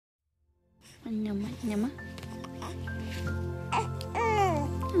Nyama, nyama.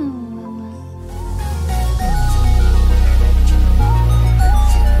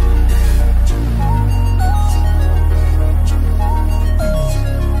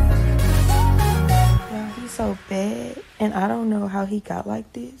 He's so bad, and I don't know how he got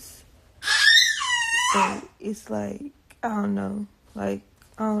like this. But it's like, I don't know. Like,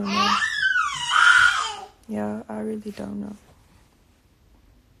 I don't know. Yeah, I really don't know.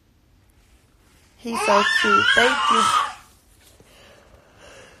 He's so cute. Thank you.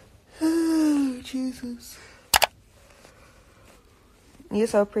 Oh, Jesus. You're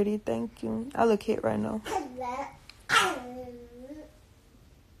so pretty. Thank you. I look hit right now.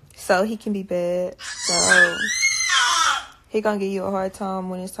 So he can be bad. So he gonna give you a hard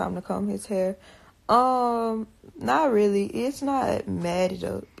time when it's time to comb his hair. Not really. It's not matted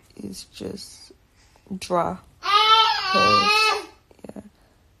up. It's just dry. Cause, yeah,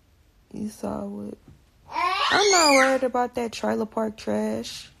 you saw what. I'm not worried about that trailer park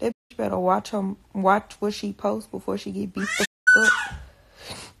trash. That bitch better watch what she posts before she get beat the fuck up.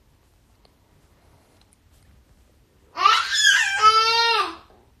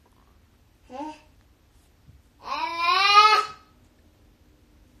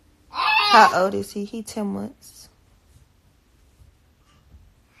 How old is he? He 10 months.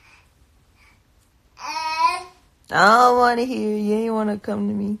 I don't want to hear you. You ain't want to come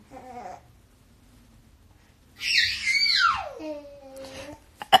to me.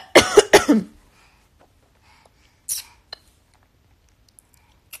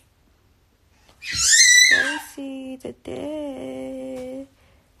 Casey today.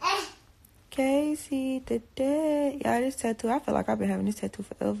 Casey today. Yeah, this tattoo. I feel like I've been having this tattoo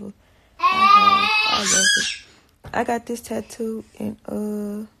forever. I love it. I got this tattoo in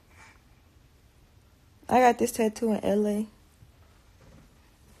LA.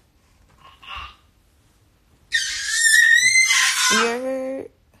 You heard?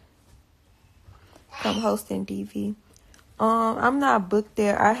 Come hosting DV. I'm not booked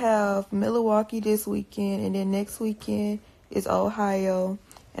there. I have Milwaukee this weekend, and then next weekend is Ohio,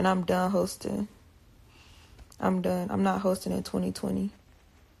 and I'm done hosting. I'm done. I'm not hosting in 2020.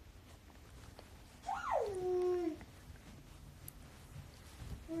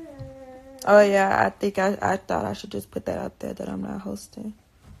 Oh yeah, I think I thought I should just put that out there that I'm not hosting.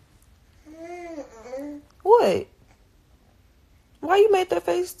 What? Why you made that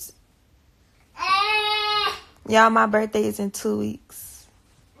face? Y'all, my birthday is in 2 weeks.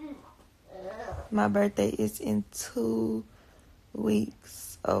 My birthday is in 2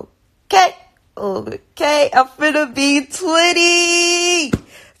 weeks. Okay. Okay. I'm finna be 20.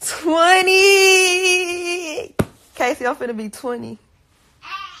 20. Casey, I'm finna be 20.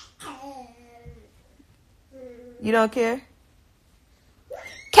 You don't care?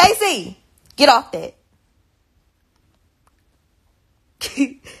 Casey, get off that.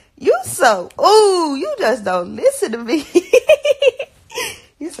 You you just don't listen to me.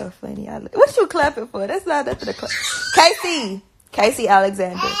 You so funny. What you clapping for? That's not nothing to clap. Casey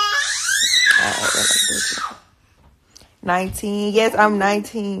Alexander. 19. Yes, I'm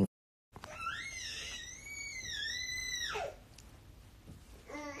 19.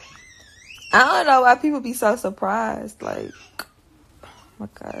 I don't know why people be so surprised. Like, oh my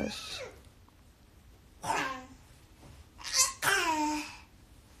gosh.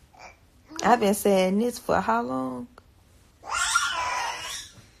 I've been saying this for how long?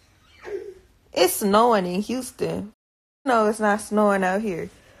 It's snowing in Houston. No, it's not snowing out here.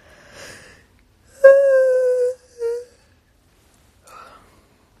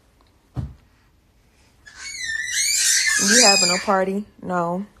 You having a party?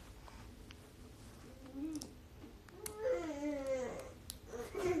 No.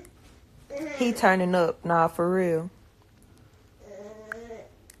 He turning up. Nah, for real.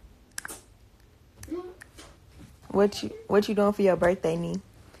 What you doing for your birthday, Nee?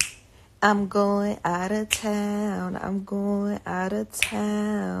 I'm going out of town. I'm going out of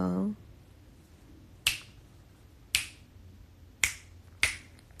town.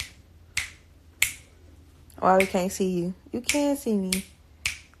 Why we can't see you? You can see me.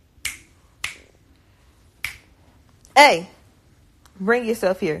 Hey, bring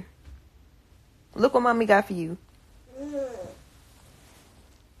yourself here. Look what mommy got for you.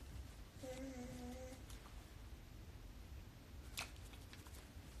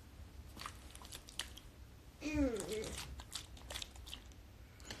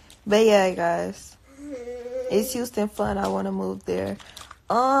 But yeah, guys, it's Houston fun. I want to move there.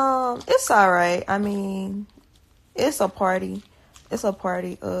 It's all right. I mean, it's a party. It's a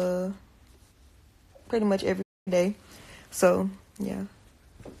party. Pretty much every day. So yeah.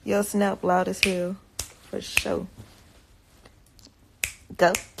 Your snap loud as hell. For sure.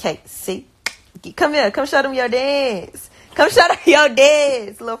 Go, Casey. Come here. Come show them your dance. Come show them your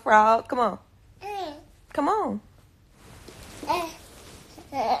dance, little frog. Come on. Come on.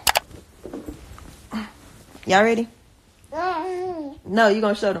 Y'all ready? No, you're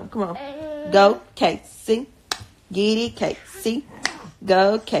going to show them. Come on. Go, Casey. Get it, Casey.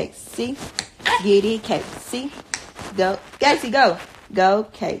 Go, Casey. Get it, Casey. Go. Casey, go. Go,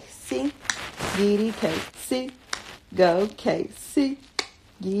 Casey. Get it, Casey. Go, Casey.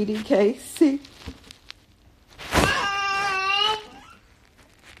 Get it, Casey.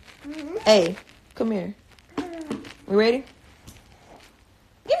 Hey, come here. You ready?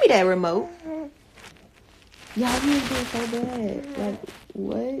 Give me that remote. Y'all, you doing so bad. Like,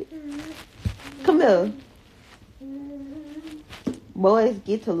 what? Come here. Boys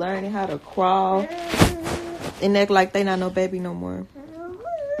get to learning how to crawl and act like they not no baby no more.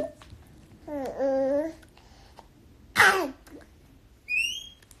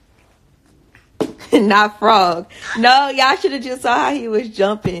 Not frog. No, y'all should have just saw how he was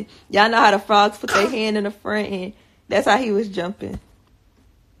jumping. Y'all know how the frogs put their hand in the front end. That's how he was jumping.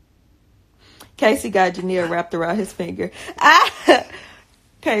 Casey got Jania wrapped around his finger. Ah!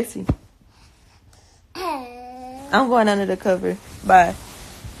 Casey. I'm going under the cover. Bye.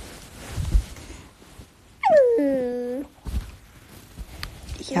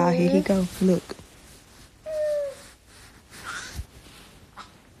 Y'all, here he go. Look.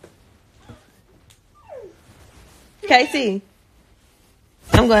 Casey.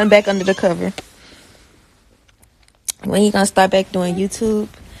 I'm going back under the cover. When you gonna start back doing YouTube?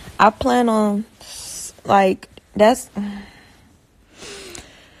 I plan on, like, that's...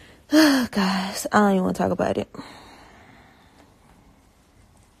 Guys, I don't even want to talk about it.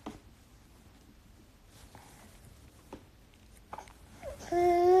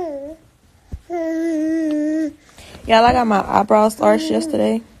 Y'all, I got my eyebrows starched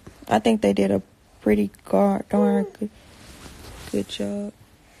yesterday. I think they did a pretty darn good job.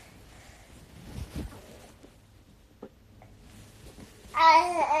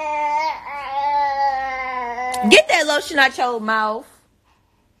 Get that lotion out your mouth.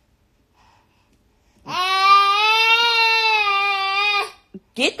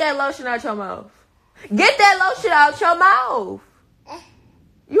 Get that lotion out your mouth. Get that lotion out your mouth.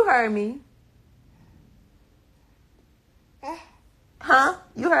 You heard me. Huh?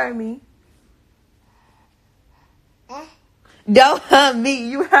 You heard me. Don't hurt me.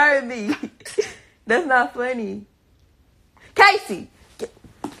 You heard me. That's not funny. Casey,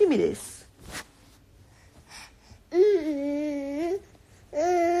 give me this.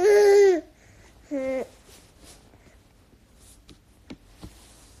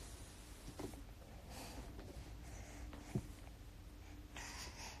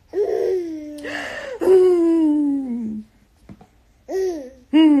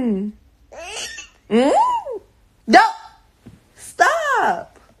 Don't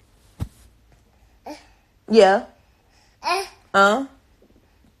stop. Yeah.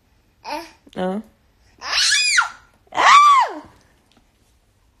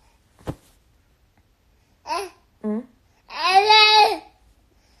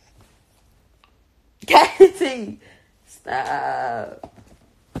 Casey, stop.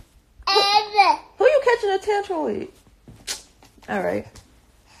 Who you catching a tantrum with? All right.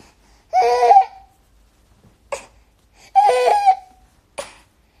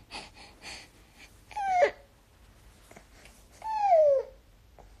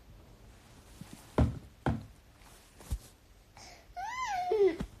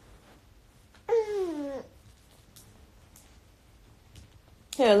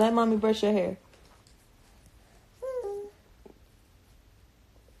 Here, let mommy brush your hair.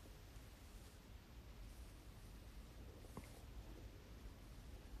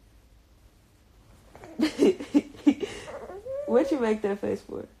 What you make that face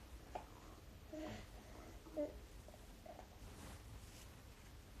for?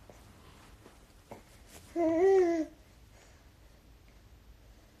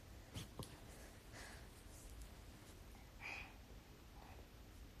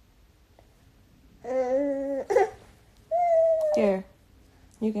 Here,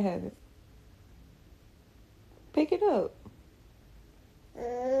 you can have it. Pick it up.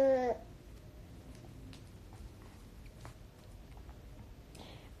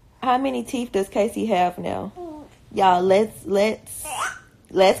 How many teeth does Casey have now? Y'all, let's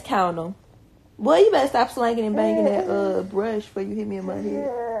count them. Boy, you better stop slanging and banging that brush before you hit me in my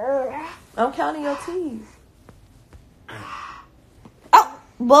head. I'm counting your teeth. Oh,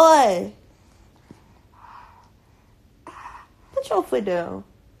 boy. Put your foot down.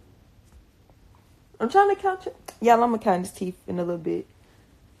 I'm trying to count you. Y'all, I'm going to count his teeth in a little bit.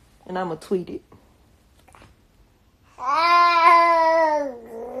 And I'm going to tweet it.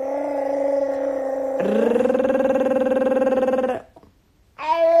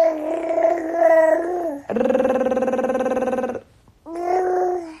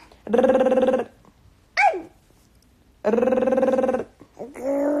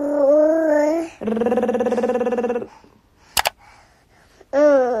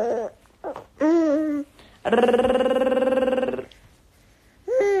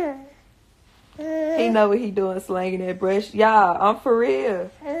 He know what he doing, slanging that brush. Y'all, I'm for real.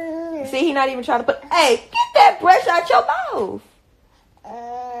 See, he not even trying to put... Hey, get that brush out your mouth.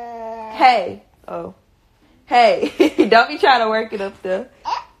 Hey. Oh. Hey. Don't be trying to work it up there.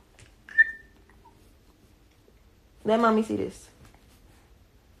 Let mommy see this.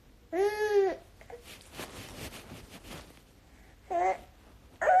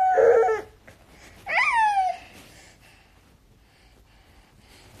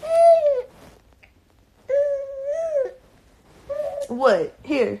 What?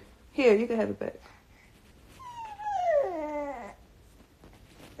 Here, you can have it back.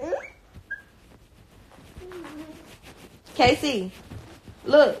 Casey,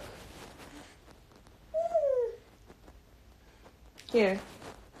 look. Here.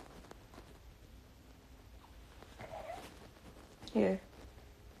 Here.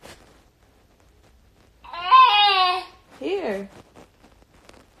 Here.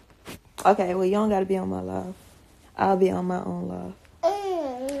 Okay, well, you don't gotta be on my live. I'll be on my own live.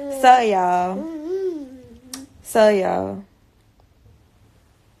 So y'all.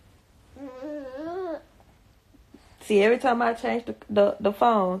 See, every time I change the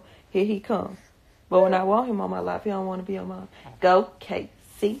phone, here he come. But when I want him on my live, he don't want to be on mine. Go,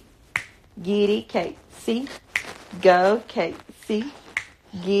 Casey. Get it, Casey. Go, Casey.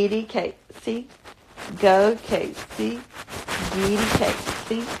 Get it, Casey. Go, Casey. Get it,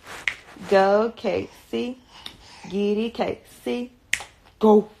 Casey. Go, Casey. Get it, Casey.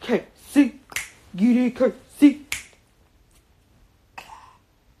 Go, Casey. Get it, Casey.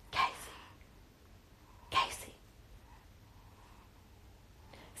 Casey.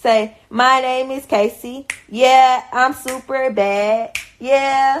 Say, my name is Casey. Yeah, I'm super bad.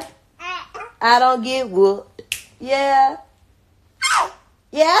 Yeah, I don't get whooped. Yeah.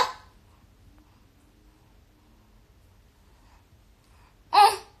 Yeah.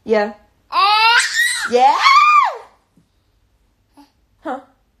 Yeah. Yeah. Huh?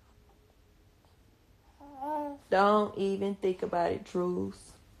 Don't even think about it, Drews.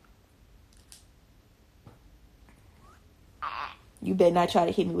 You better not try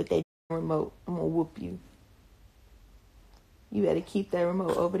to hit me with that remote. I'm gonna whoop you. You better keep that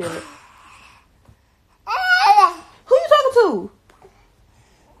remote over there. Who you talking to?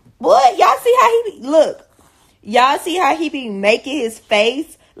 What? Y'all see how he be... Look. Y'all see how he be making his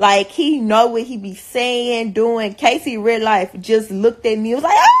face? Like, he know what he be saying, doing. Casey real life just looked at me. Was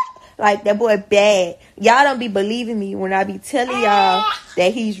like, ah! Like, that boy bad. Y'all don't be believing me when I be telling y'all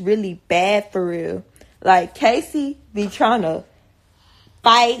that he's really bad for real. Like, Casey be trying to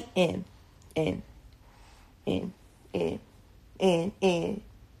fight and.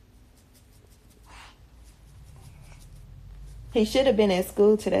 He should have been at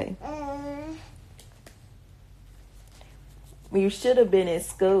school today. You should have been at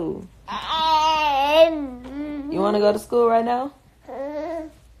school. You want to go to school right now?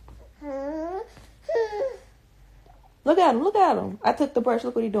 Look at him. Look at him. I took the brush.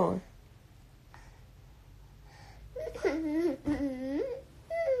 Look what he's doing.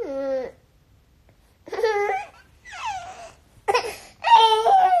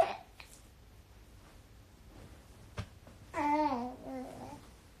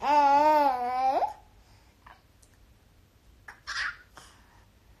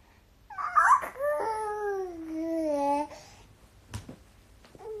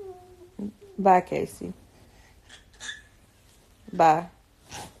 Bye, Casey. Bye.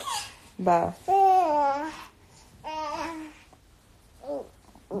 Bye.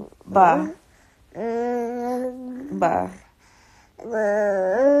 Bye. Bye.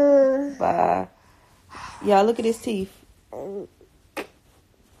 Bye. Y'all, look at his teeth.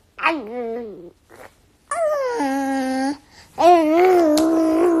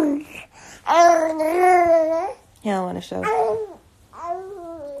 He don't want to show.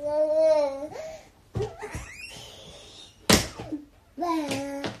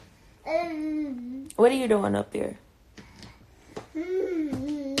 What are you doing up there?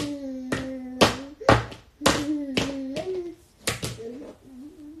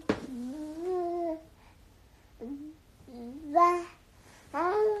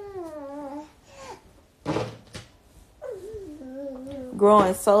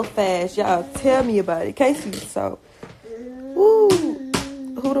 growing so fast. Y'all tell me about it. Casey, so, woo.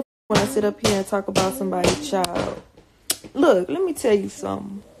 Who the f want to sit up here and talk about somebody's child? Look, let me tell you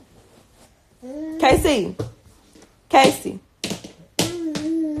something. Casey.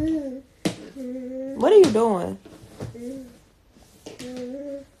 What are you doing?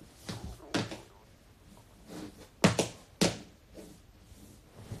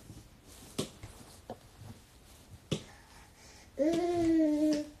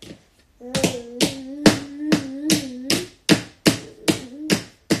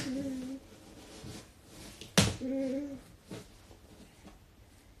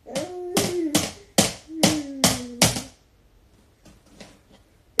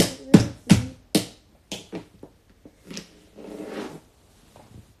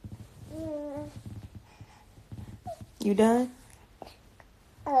 You done?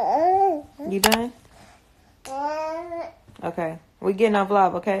 You done? Okay. We're getting off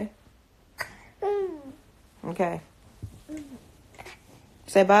live, okay? Okay.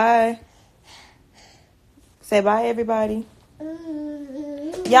 Say bye. Say bye, everybody.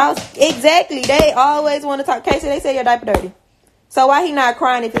 Y'all, exactly. They always want to talk. Casey, they say your diaper dirty. So why he not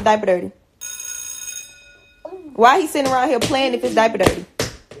crying if his diaper dirty? Why he sitting around here playing if his diaper dirty?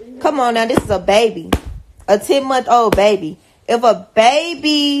 Come on now, this is a baby. A 10-month-old baby. If a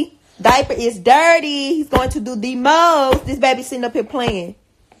baby diaper is dirty, he's going to do the most. This baby sitting up here playing.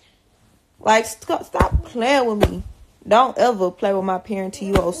 Like, stop playing with me. Don't ever play with my parent to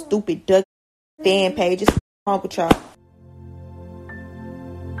you old stupid duck fan pages. What's wrong with y'all?